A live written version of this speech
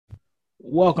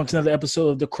Welcome to another episode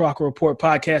of the Crocker Report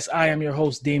podcast. I am your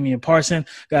host, Damian Parson.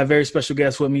 Got a very special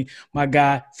guest with me, my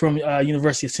guy from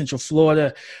University of Central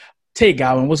Florida, Tay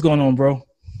Gowan. What's going on, bro?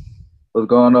 What's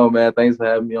going on, man? Thanks for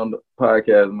having me on the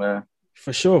podcast, man.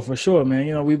 For sure, man.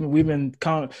 You know, we've been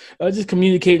just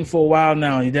communicating for a while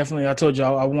now. You definitely, I told you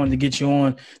I wanted to get you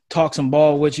on, talk some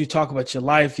ball with you, talk about your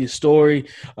life, your story,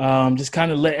 just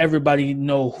kind of let everybody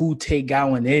know who Tay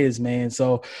Gowan is, man.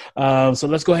 So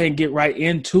let's go ahead and get right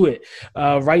into it.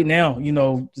 Right now, you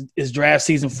know, it's draft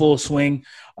season full swing.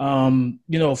 You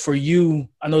know, for you,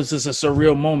 I know this is a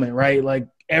surreal moment, right? Like,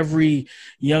 every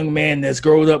young man that's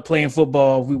grown up playing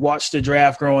football, we watched the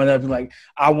draft growing up, like,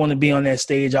 I want to be on that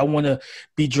stage. I want to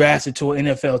be drafted to an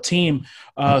NFL team.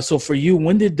 So for you,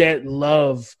 when did that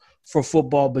love for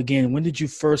football begin? When did you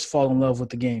first fall in love with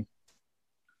the game?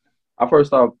 I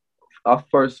first fell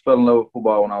in love with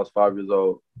football when I was 5 years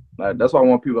old. Like, that's what I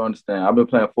want people to understand. I've been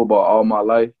playing football all my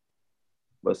life,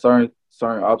 but certain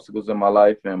obstacles in my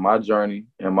life and my journey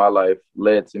in my life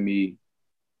led to me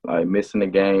like missing the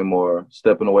game or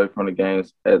stepping away from the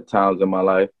games at times in my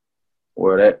life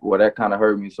where that kind of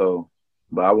hurt me. So,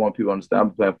 but I want people to understand I've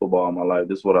been playing football all my life.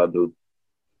 This is what I do.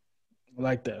 I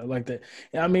like that.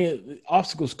 I mean,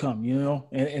 obstacles come, you know,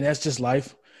 and that's just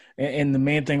life. And the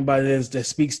main thing about it is that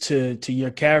speaks to your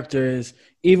character is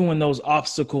even when those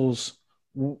obstacles,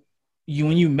 when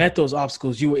you met those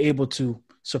obstacles, you were able to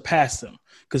surpass them.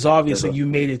 Because obviously you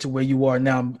made it to where you are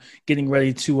now, getting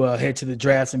ready to head to the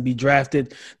draft and be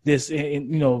drafted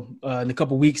in a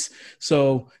couple of weeks.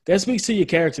 So that speaks to your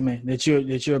character, man. That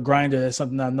you're a grinder. That's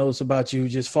something I noticed about you.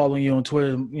 Just following you on Twitter,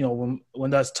 you know,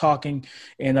 when us talking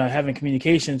and having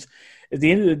communications. At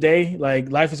the end of the day, like,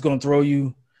 life is going to throw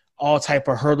you all type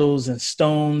of hurdles and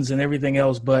stones and everything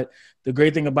else. But the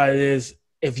great thing about it is,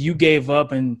 if you gave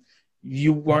up and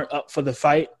you weren't up for the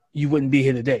fight, you wouldn't be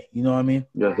here today. You know what I mean?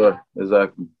 Yes, sir.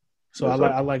 Exactly. So yes,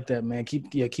 I like that, man.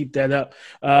 Keep that up.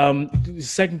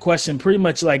 Second question, pretty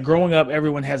much like growing up,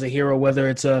 everyone has a hero, whether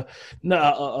it's a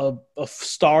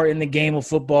star in the game of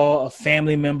football, a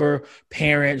family member,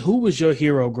 parent. Who was your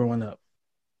hero growing up?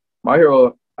 My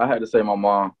hero, I had to say my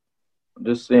mom.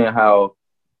 Just seeing how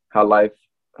life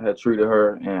had treated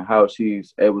her and how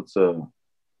she's able to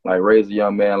like raise a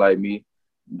young man like me,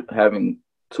 having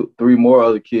three more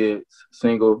other kids,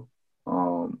 single,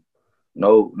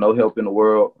 no help in the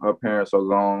world. Her parents are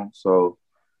gone. So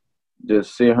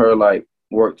just seeing her like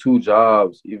work two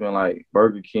jobs, even like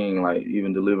Burger King, like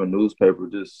even deliver newspaper,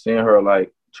 just seeing her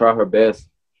like try her best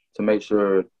to make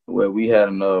sure we had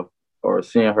enough, or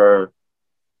seeing her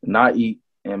not eat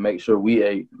and make sure we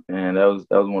ate. And that was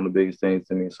one of the biggest things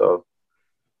to me. So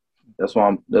that's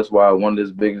why one of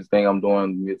the biggest thing I'm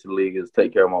doing to get to the league is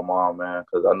take care of my mom, man,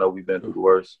 because I know we've been through the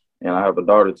worst. And I have a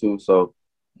daughter too, so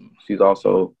she's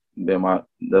also been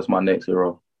that's my next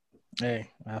hero. Hey,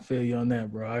 I feel you on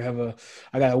that, bro. I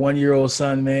got a 1-year-old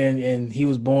son, man, and he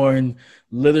was born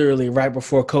literally right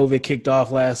before COVID kicked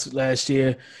off last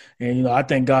year. And, you know, I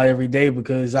thank God every day,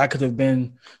 because I could have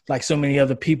been like so many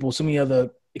other people, so many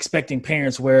other expecting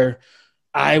parents, where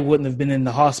I wouldn't have been in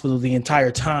the hospital the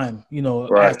entire time, you know,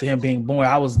 right after him being born.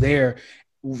 I was there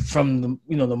from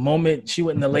the moment she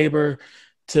went into labor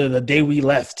to the day we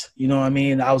left. You know what I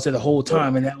mean? I was there the whole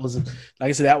time, and that was, like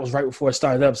I said, that was right before it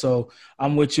started up. So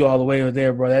I'm with you all the way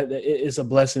there, bro. It's a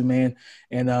blessing, man.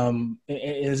 And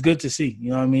it's good to see.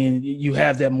 You know what I mean? You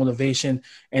have that motivation,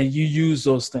 and you use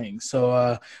those things.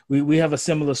 So we have a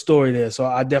similar story there. So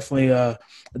I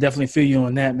definitely feel you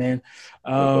on that, man.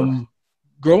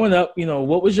 Growing up, you know,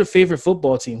 what was your favorite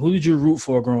football team? Who did you root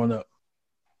for growing up?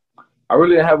 I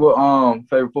really didn't have a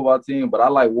favorite football team, but I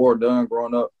like Ward Dunn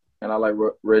growing up, and I like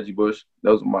Reggie Bush.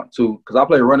 Those were my two, because I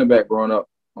played running back growing up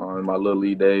in my little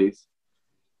league days.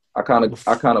 I kind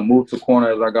of moved to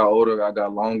corner as I got older. I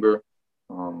got longer,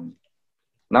 and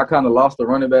I kind of lost the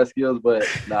running back skills. But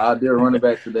the idea of running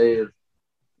back today is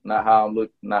not how I'm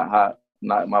looking, not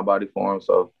my body form.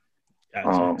 So,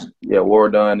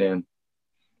 Ward Dunn and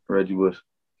Reggie Bush.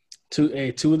 Two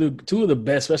of the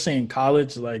best, especially in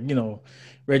college. Like, you know,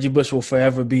 Reggie Bush will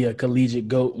forever be a collegiate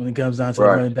GOAT when it comes down to the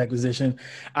running back position.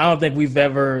 I don't think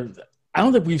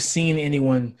we've seen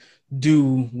anyone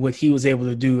do what he was able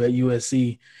to do at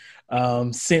USC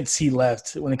since he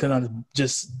left. When it comes down to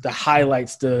just the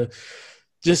highlights,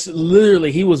 just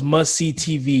literally, he was must-see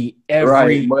TV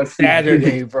every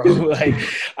Saturday, bro. Like,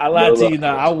 I lied to you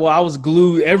now. I was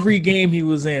glued every game he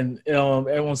was in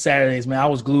on Saturdays, man. I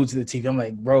was glued to the TV. I'm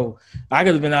like, bro, I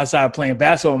could have been outside playing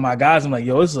basketball with my guys. I'm like,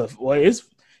 yo, it's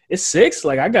it's 6.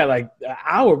 Like I got like an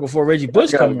hour before Reggie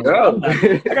Bush gotta comes on. go.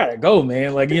 I gotta go,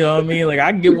 man. Like, you know what I mean? Like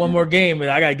I can get one more game, and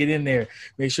I gotta get in there.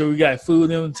 Make sure we got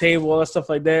food on the table, all that stuff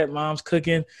like that. Mom's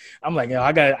cooking. I'm like,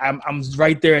 I'm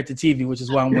right there at the TV, which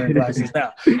is why I'm wearing glasses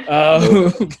now.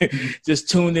 Just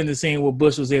tuned in to seeing what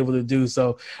Bush was able to do.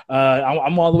 So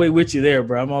I'm all the way with you there,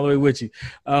 bro. I'm all the way with you.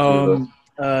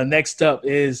 Next up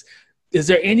is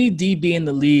there any DB in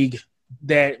the league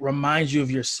that reminds you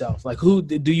of yourself? Like, who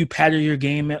do you pattern your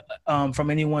game from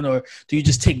anyone, or do you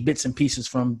just take bits and pieces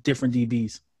from different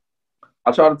DBs?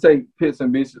 I try to take pieces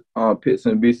from two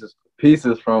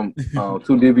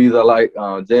DBs. I like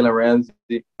Jalen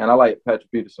Ramsey, and I like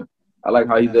Patrick Peterson. I like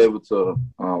how he's able to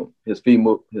his feet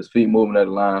moving at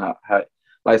the line.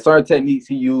 Like certain techniques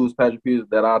he used, Patrick Peterson,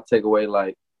 that I'll take away,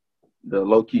 like the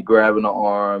low key grabbing the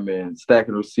arm and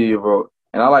stacking the receiver.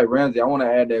 And I like Ramsey. I want to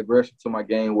add that aggression to my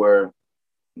game where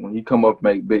when he come up and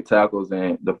make big tackles,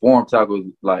 and the form tackles,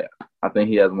 like I think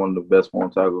he has one of the best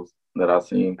form tackles that I've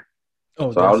seen.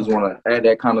 So definitely. I just want to add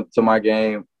that kind of to my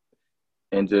game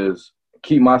and just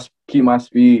keep my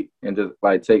speed and just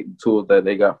like take the tools that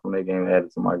they got from their game and add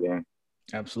it to my game.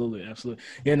 Absolutely.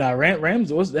 Yeah, now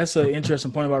Ramsey, that's an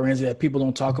interesting point about Ramsey that people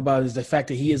don't talk about is the fact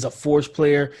that he is a force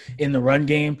player in the run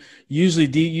game.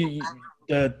 Usually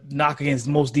knock against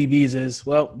most DBs is,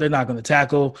 well, they're not going to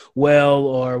tackle well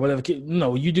or whatever.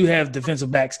 No, you do have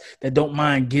defensive backs that don't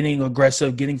mind getting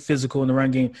aggressive, getting physical in the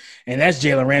run game, and that's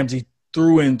Jalen Ramsey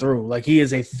through and through. Like he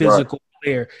is a physical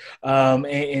player,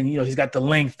 and he's got the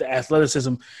length, the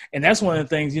athleticism, and that's one of the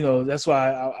things. That's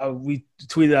why we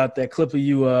tweeted out that clip of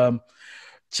you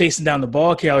chasing down the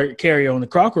ball carrier on the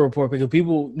Crocker Report, because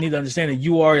people need to understand that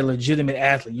you are a legitimate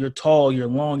athlete. You're tall, you're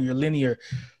long, you're linear,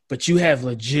 but you have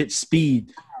legit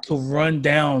speed to run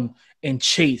down and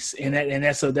chase, and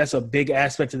that's a big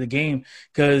aspect of the game,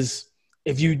 because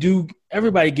if you do,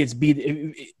 everybody gets beat.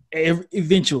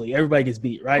 Eventually, everybody gets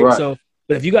beat, right? So,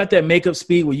 but if you got that makeup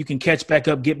speed where you can catch back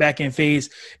up, get back in phase,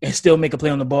 and still make a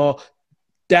play on the ball,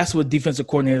 that's what defensive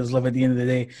coordinators love at the end of the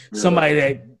day. Yeah. Somebody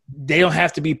that they don't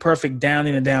have to be perfect down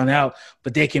in and down out,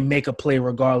 but they can make a play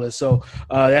regardless. So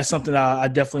that's something I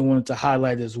definitely wanted to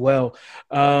highlight as well.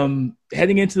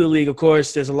 Heading into the league, of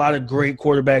course, there's a lot of great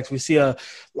quarterbacks. We see a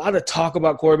lot of talk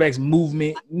about quarterbacks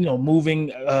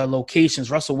moving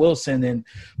locations. Russell Wilson and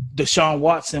Deshaun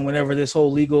Watson, whenever this whole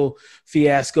legal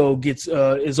fiasco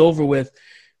is over with.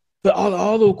 But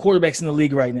all the quarterbacks in the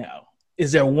league right now,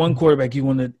 is there one quarterback you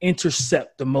want to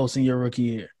intercept the most in your rookie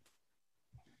year?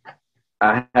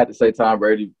 I had to say Tom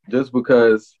Brady, just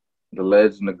because the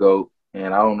legend, the GOAT,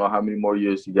 and I don't know how many more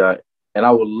years he got. And I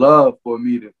would love for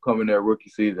me to come in that rookie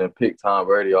season and pick Tom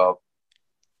Brady off,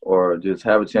 or just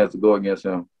have a chance to go against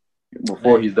him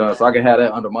before he's done, so I can have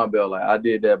that under my belt. Like I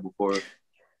did that before.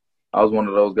 I was one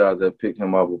of those guys that picked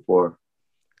him up before.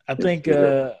 I think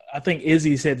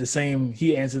Izzy said the same.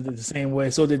 He answered it the same way.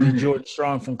 So did Jordan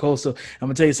Strong from Coastal. I'm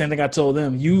gonna tell you the same thing I told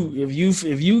them.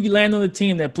 If you land on a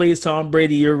team that plays Tom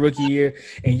Brady your rookie year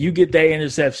and you get that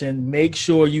interception, make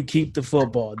sure you keep the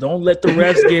football. Don't let the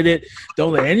refs get it.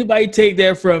 Don't let anybody take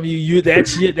that from you.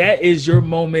 That is your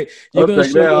moment. You're gonna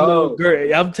show your little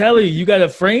girl. I'm telling you, you gotta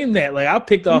frame that. Like I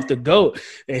picked off the GOAT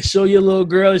and show your little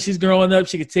girl as she's growing up.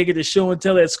 She can take it to show and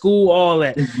tell at school, all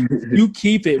that. You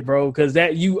keep it, bro, because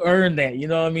that you earn that. You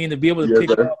know what I mean? To be able to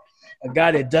pick up a guy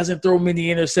that doesn't throw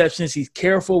many interceptions, he's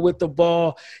careful with the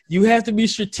ball. You have to be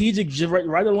strategic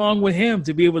right along with him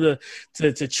to be able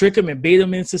to trick him and bait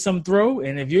him into some throw.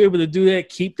 And if you're able to do that,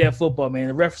 keep that football, man.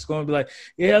 The ref is going to be like,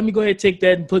 yeah, let me go ahead and take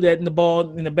that and put that in the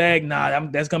ball in the bag. Nah,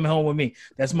 that's coming home with me.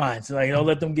 That's mine. So don't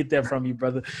let them get that from you,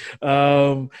 brother.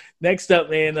 Next up,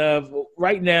 man,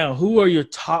 right now, who are your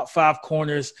top 5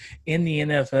 corners in the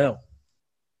NFL?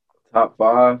 Top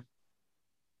 5?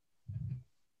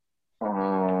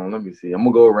 Let me see. I'm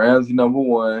gonna go Ramsey number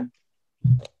 1.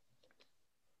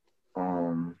 Who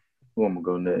I'm gonna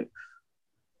go next?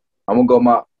 I'm gonna go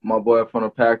my boy from the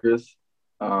Packers.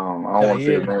 I don't want to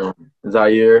say his name.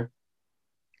 Zaire.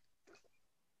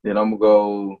 Then I'm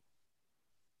gonna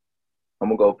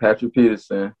go Patrick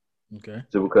Peterson. Okay.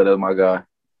 Just because that's my guy.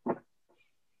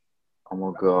 I'm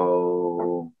gonna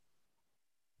go.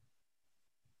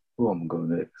 Who I'm gonna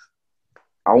go next?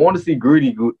 I want to see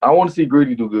Greedy do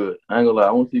good. I ain't gonna lie.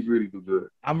 I want to see Greedy do good.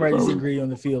 I'm ready to see Greedy on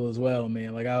the field as well,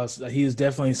 man. Like he was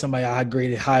definitely somebody I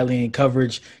graded highly in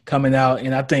coverage coming out,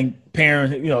 and I think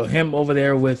pairing, him over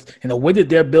there with, the way that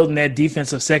they're building that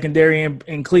defensive secondary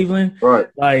in Cleveland, right?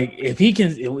 Like if he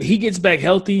gets back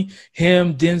healthy,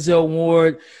 him, Denzel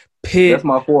Ward, Pitt. That's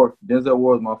my 4th. Denzel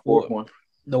Ward's my 4th one.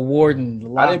 The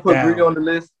Warden. I didn't put Greedy on the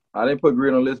list.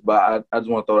 But I just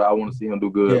want to throw that. I want to see him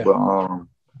do good. Yeah. But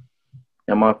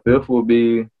and my 5th will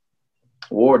be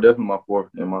Ward definitely my fourth,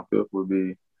 and my fifth would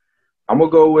be. I'm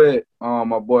gonna go with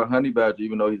my boy Honey Badger,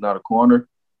 even though he's not a corner.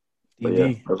 But yeah,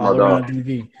 DB, that's my all dog. around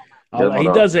DB. Yeah, that's my He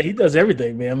dog. does it. He does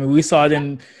everything, man. I mean, we saw it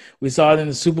in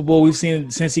the Super Bowl. We've seen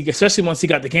it since especially once he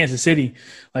got to Kansas City,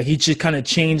 like he just kind of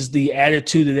changed the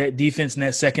attitude of that defense and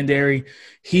that secondary.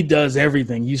 He does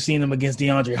everything. You've seen him against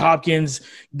DeAndre Hopkins,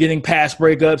 getting pass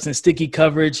breakups and sticky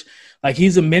coverage. Like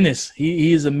he's a menace.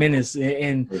 He is a menace,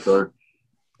 and Yes, sir.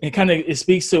 it kind of it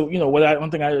speaks to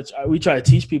one thing we try to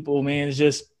teach people, man, is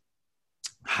just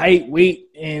height, weight,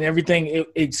 and everything.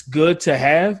 It's good to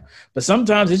have, but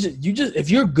sometimes it's just if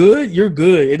you're good, you're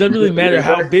good. It doesn't really matter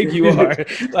how big you are.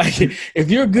 Like if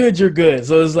you're good, you're good.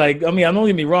 So it's like, I mean, I'm not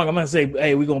gonna be wrong. I'm not say,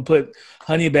 hey, we're gonna put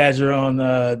Honey Badger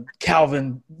on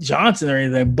Calvin Johnson or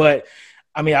anything, but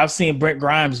I mean, I've seen Brent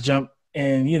Grimes jump.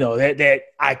 And, that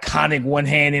iconic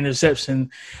one-hand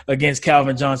interception against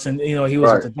Calvin Johnson, he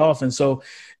was with the Dolphins. So,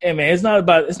 hey, man, it's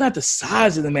not the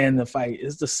size of the man in the fight.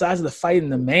 It's the size of the fight in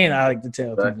the man, I like to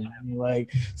tell people. Like,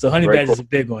 so Honey Badger's a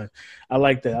big one. I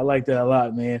like that. I like that a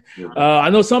lot, man. Yeah. I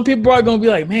know some people are going to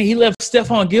be like, man, he left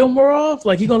Stephon Gilmore off?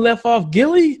 Like, he going to left off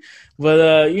Gilly? But,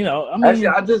 I mean. Actually,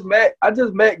 I just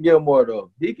met Gilmore, though.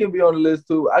 He can be on the list,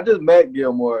 too. I just met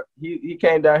Gilmore. He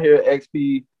came down here at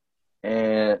XP.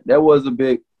 And that was a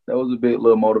big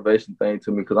little motivation thing to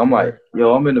me because I'm like,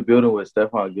 yo, I'm in the building with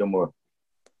Stephon Gilmore.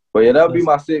 But yeah, that would be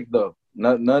my sixth though.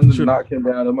 None to knock him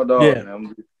down. I'm a dog. Yeah.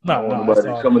 Man. I don't want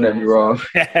nobody coming at me wrong.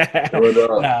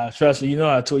 Nah, trust me. You know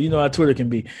how Twitter can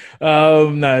be.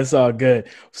 It's all good.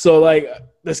 So like,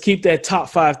 let's keep that top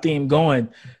five theme going.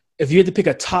 If you had to pick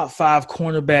a top five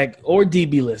cornerback or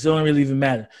DB list, it don't really even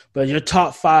matter. But your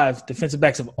top five defensive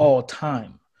backs of all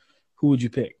time, who would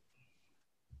you pick?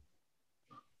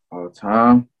 All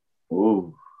time?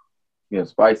 Ooh. Yeah,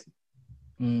 spicy.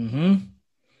 Mm-hmm.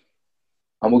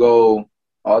 I'm going to go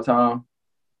all time.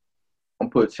 I'm going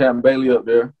to put Champ Bailey up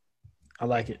there. I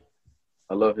like it.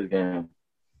 I love his game.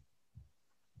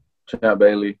 Champ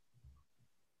Bailey.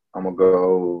 I'm going to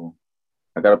go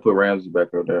 – I got to put Ramsey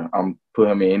back up there. I'm put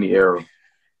him in any era.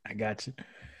 I got you.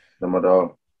 That's my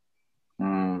dog.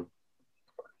 I'm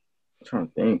trying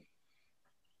to think.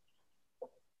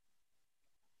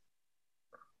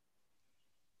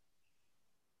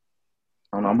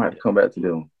 I don't know. I'm gonna have to come back to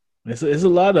them. It's a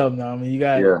lot of them now. I mean, you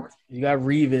got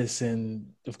Revis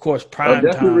and of course Prime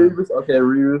Time. Revis. Okay,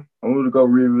 Revis. I'm gonna go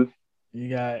Revis.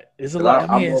 It's a lot.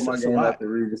 I mean, it's my game after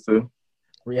Revis too.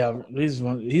 Yeah,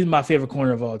 he's my favorite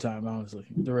corner of all time. Honestly,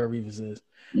 Darrell Revis is.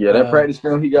 Yeah, that practice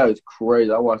film he got is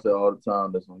crazy. I watch that all the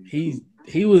time. That's when he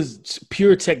was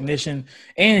pure technician,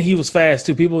 and he was fast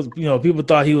too. People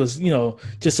thought he was,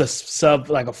 just a sub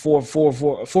like a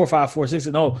 4.5,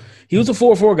 4.6. No, he was a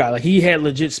 4.4 guy. Like he had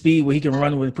legit speed where he can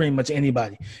run with pretty much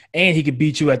anybody, and he could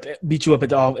beat you up at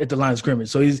the line of scrimmage.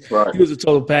 So he was a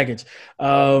total package.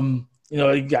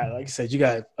 You got, like I said, you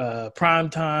got Prime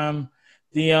Time,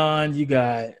 Dion. You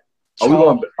got. I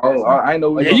know.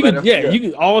 You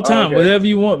can all time, whatever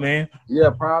you want, man.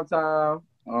 Yeah, Prime Time,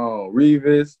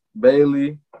 Revis,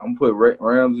 Bailey. I'm gonna put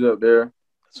Ramsey up there.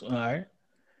 All right.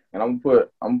 And I'm gonna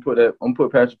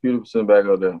put Patrick Peterson back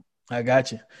up there. I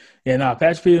got you. Yeah,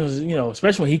 Patrick Peterson,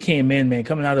 especially when he came in, man,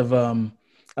 coming out of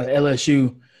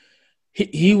LSU,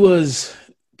 he was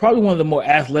probably one of the more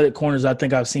athletic corners I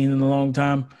think I've seen in a long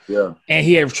time. Yeah. And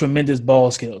he had tremendous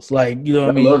ball skills. Like, what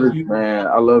I mean?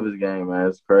 I love his game, man.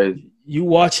 It's crazy. You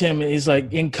watch him, and he's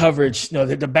like in coverage.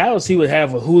 The battles he would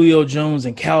have with Julio Jones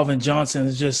and Calvin Johnson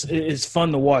is it's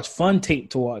fun to watch. Fun tape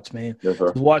to watch, man. Yes,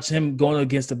 sir. To watch him going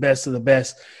against the best of the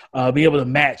best, be able to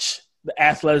match the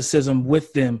athleticism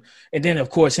with them. And then,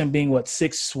 of course, him being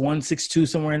 6'1", 6'2",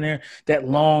 somewhere in there, that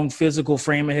long physical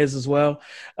frame of his as well.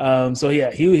 So,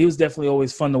 yeah, he was definitely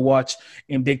always fun to watch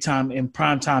in big time, in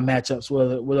prime time matchups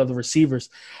with other receivers.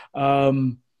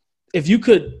 If you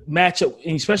could match up,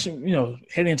 especially,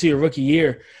 heading into your rookie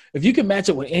year, if you could match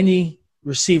up with any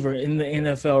receiver in the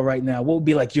NFL right now, what would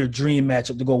be like your dream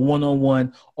matchup to go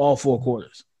one-on-one all four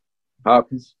quarters?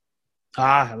 Hopkins.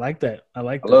 I like that. I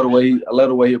love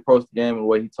the way he approached the game and the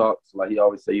way he talks. Like he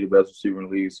always say, he's the best receiver in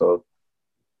the league. So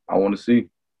I want to see.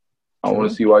 I want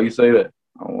to see why you say that.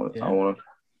 I want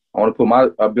to put my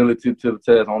ability to the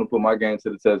test. I want to put my game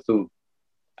to the test too.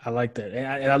 I like that,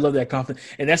 and I love that confidence,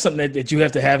 and that's something that you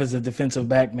have to have as a defensive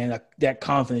back, man. That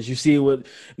confidence. You see it with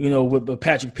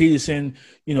Patrick Peterson.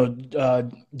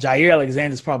 Jair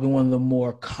Alexander is probably one of the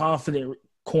more confident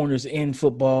corners in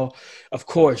football. Of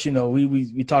course,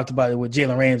 we talked about it with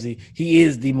Jalen Ramsey. He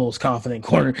is the most confident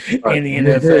corner in the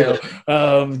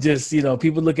NFL.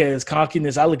 People look at his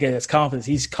cockiness. I look at his confidence.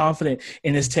 He's confident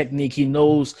in his technique. He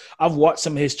knows. I've watched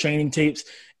some of his training tapes.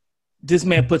 This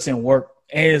man puts in work.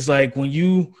 And it's like when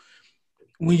you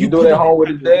You do put it at in that home with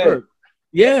type his of dad. work,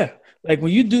 yeah, like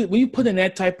when you put in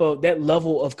that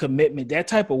level of commitment, that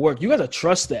type of work, you got to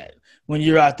trust that when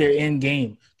you're out there in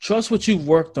game. Trust what you've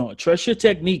worked on. Trust your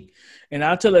technique. And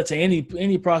I'll tell that to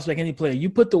any prospect, any player. You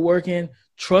put the work in.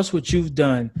 Trust what you've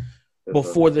done Yes,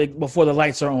 sir. before the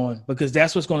lights are on, because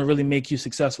that's what's going to really make you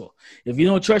successful. If you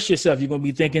don't trust yourself, you're going to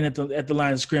be thinking at the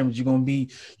line of scrimmage. You're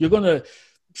going to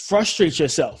frustrate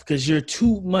yourself because you're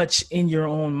too much in your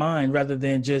own mind rather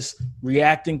than just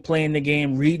reacting, playing the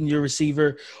game, reading your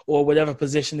receiver or whatever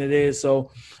position it is.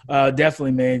 So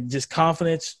definitely, man, just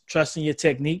confidence, trusting your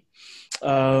technique.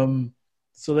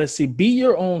 So let's see, be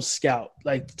your own scout.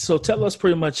 So tell us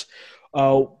pretty much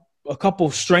a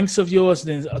couple strengths of yours,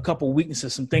 then a couple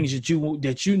weaknesses, some things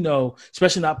that you know,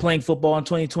 especially not playing football in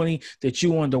 2020, that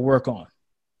you wanted to work on.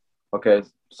 Okay,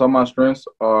 some of my strengths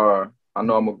are I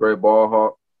know I'm a great ball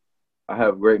hawk. I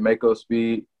have great makeup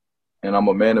speed, and I'm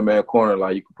a man-to-man corner.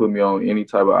 Like, you can put me on any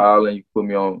type of island. You can put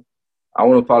me on – I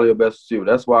want to follow your best receiver.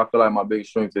 That's why I feel like my big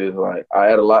strength is, like,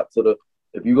 I add a lot to the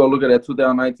 – if you go look at that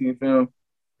 2019 film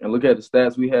and look at the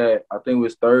stats we had, I think it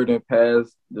was third in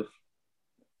pass, the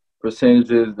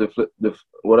percentages, the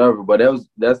whatever. But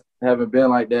that's haven't been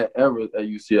like that ever at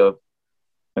UCF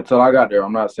until I got there.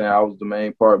 I'm not saying I was the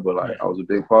main part, but, like, I was a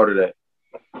big part of that.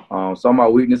 Some of my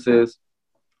weaknesses –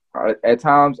 at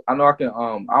times, I know I can.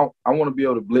 I want to be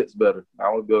able to blitz better. I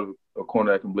want to be able to a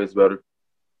corner that can blitz better.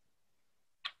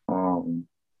 I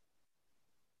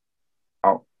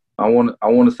want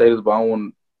to say this, but I don't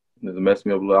want it to mess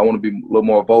me up a little. I want to be a little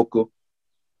more vocal.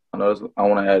 I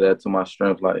want to add that to my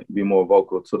strength, like be more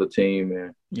vocal to the team,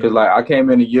 and because like I came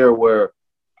in a year where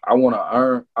I want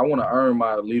to earn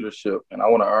my leadership, and I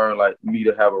want to earn like me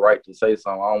to have a right to say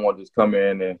something. I don't want to just come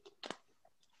in and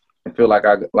feel like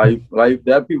like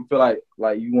that people feel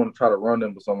like you want to try to run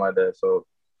them or something like that. So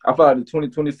I feel like the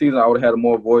 2020 season I would have had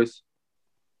more voice,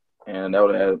 and that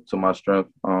would have added to my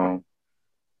strength. And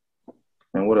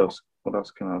what else? What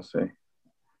else can I say?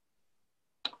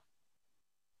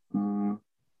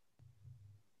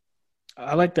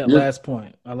 I like that last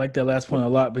point. I like that last point a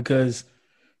lot because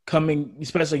coming,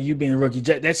 especially you being a rookie,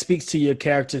 that speaks to your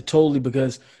character totally.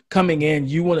 Because coming in,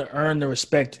 you want to earn the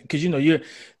respect because you're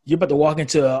about to walk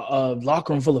into a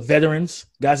locker room full of veterans,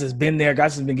 guys that's been there,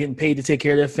 guys that's been getting paid to take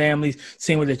care of their families,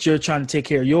 same way that you're trying to take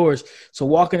care of yours. So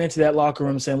walking into that locker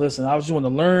room and saying, "Listen, I just want to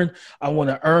learn. I want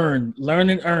to learn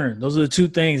and earn." Those are the two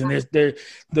things, and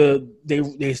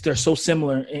they're so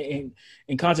similar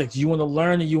in context. You want to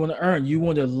learn and you want to earn. You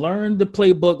want to learn the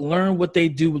playbook, learn what they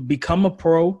do, become a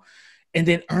pro, and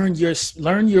then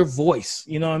learn your voice.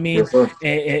 You know what I mean?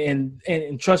 Yes,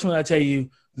 and trust me when I tell you,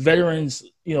 veterans,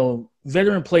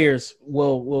 veteran players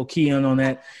will key in on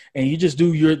that, and you just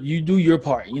do your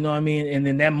part. You know what I mean? And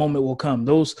then that moment will come.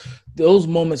 Those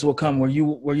moments will come where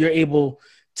you're able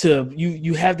to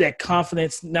you have that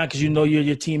confidence, not because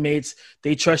your teammates,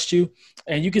 they trust you,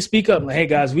 and you can speak up like, "Hey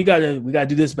guys, we gotta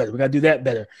do this better, we gotta do that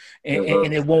better," and, yes,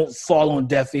 and it won't fall on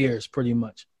deaf ears, pretty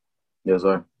much. yes,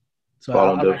 sir. So Fall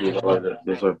on I like that a lot.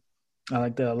 yes, sir. I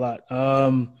like that a lot.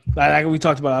 Like we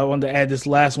talked about, I wanted to add this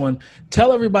last one.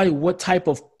 Tell everybody what type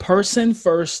of person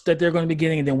first that they're going to be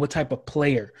getting, and then what type of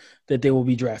player that they will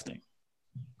be drafting.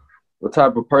 What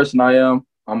type of person I am?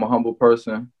 I'm a humble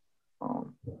person.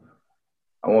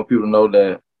 I want people to know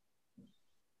that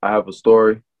I have a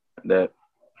story that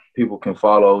people can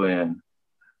follow and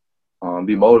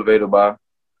be motivated by.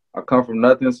 I come from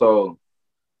nothing, so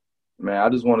man, I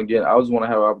just want to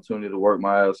have an opportunity to work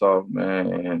my ass off,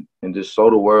 man, and just show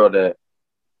the world that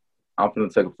I'm going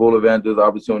to take a full advantage of the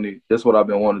opportunity. That's what I've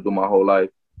been wanting to do my whole life.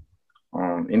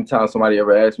 Anytime somebody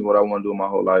ever asks me what I want to do my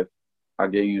whole life, I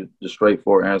give you the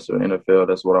straightforward answer. NFL,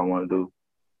 that's what I want to do.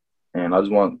 And I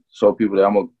just want to show people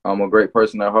that I'm a great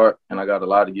person at heart, and I got a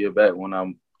lot to give back when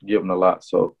I'm giving a lot.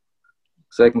 So,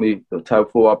 secondly, the type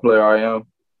of football player I am,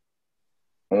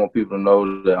 I want people to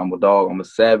know that I'm a dog. I'm a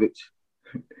savage.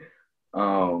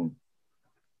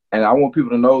 And I want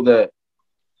people to know that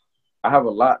I have a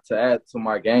lot to add to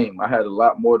my game. I had a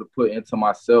lot more to put into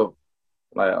myself.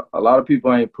 Like, a lot of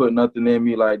people ain't put nothing in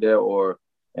me like that or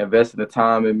investing the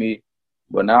time in me.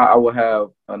 But now I will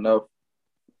have enough,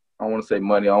 I don't want to say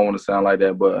money, I don't want to sound like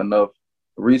that, but enough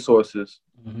resources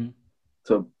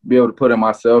to be able to put in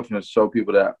myself and show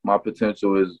people that my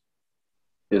potential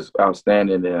is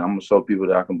outstanding, and I'm going to show people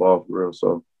that I can ball for real.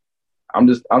 So I'm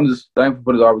just thankful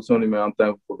for this opportunity, man. I'm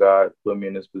thankful for God putting me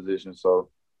in this position. So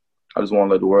I just want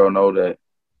to let the world know that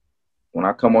when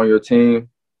I come on your team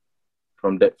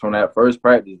from that first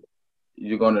practice,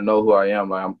 you're going to know who I am.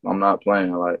 Like, I'm not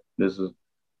playing. Like, this is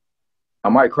I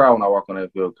might cry when I walk on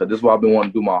that field because this is what I've been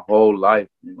wanting to do my whole life.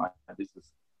 And like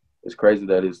it's crazy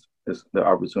that it's the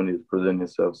opportunity is presenting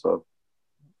itself. So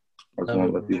I just Love want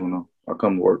it, to let bro. people know I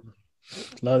come to work.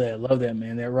 Love that,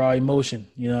 man. That raw emotion,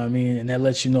 you know what I mean? And that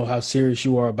lets you know how serious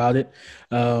you are about it.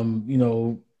 You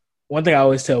know, one thing I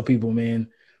always tell people, man,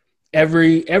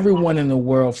 everyone in the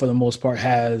world for the most part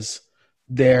has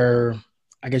their,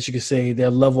 I guess you could say,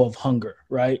 their level of hunger,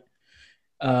 right?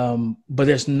 But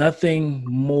there's nothing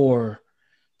more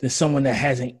than someone that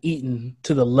hasn't eaten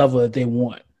to the level that they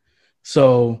want.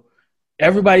 So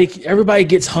everybody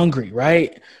gets hungry,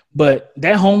 right? But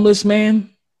that homeless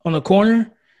man on the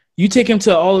corner, you take him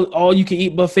to all you can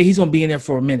eat buffet, he's gonna be in there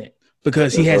for a minute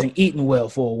because he Yes, sir. hasn't eaten well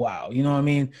for a while. You know what I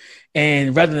mean?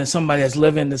 And rather than somebody that's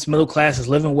living this middle class is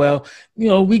living well, you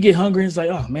know, we get hungry and it's like,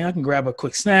 oh man, I can grab a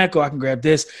quick snack or I can grab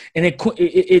this, and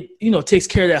it you know takes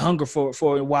care of that hunger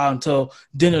for a while until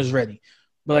dinner's ready.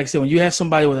 But like I said, when you have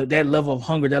somebody with that level of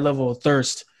hunger, that level of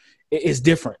thirst, it's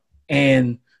different.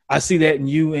 And I see that in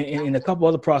you and a couple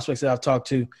other prospects that I've talked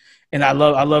to, and I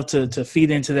love to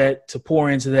feed into that, to pour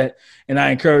into that, and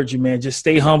I encourage you, man, just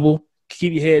stay humble,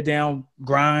 keep your head down,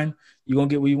 grind. You're gonna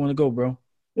get where you want to go, bro.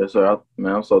 Yes, sir.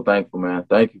 Man, I'm so thankful, man.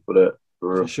 Thank you for that.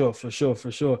 For For real. sure, for sure,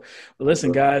 for sure. But Yes,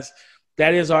 listen, sir. guys,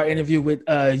 that is our interview with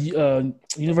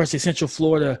University of Central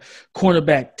Florida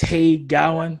cornerback Tay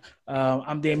Gowan.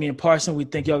 I'm Damian Parson. We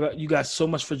thank you guys so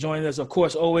much for joining us. Of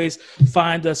course, always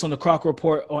find us on the Crocker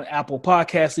Report on Apple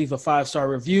Podcasts. Leave a 5-star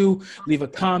review. Leave a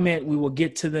comment. We will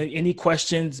get to any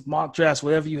questions, mock drafts,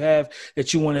 whatever you have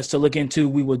that you want us to look into.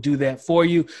 We will do that for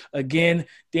you. Again,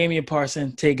 Damian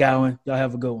Parson, Tay Gowan. Y'all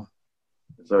have a good one.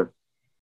 Yes, sir.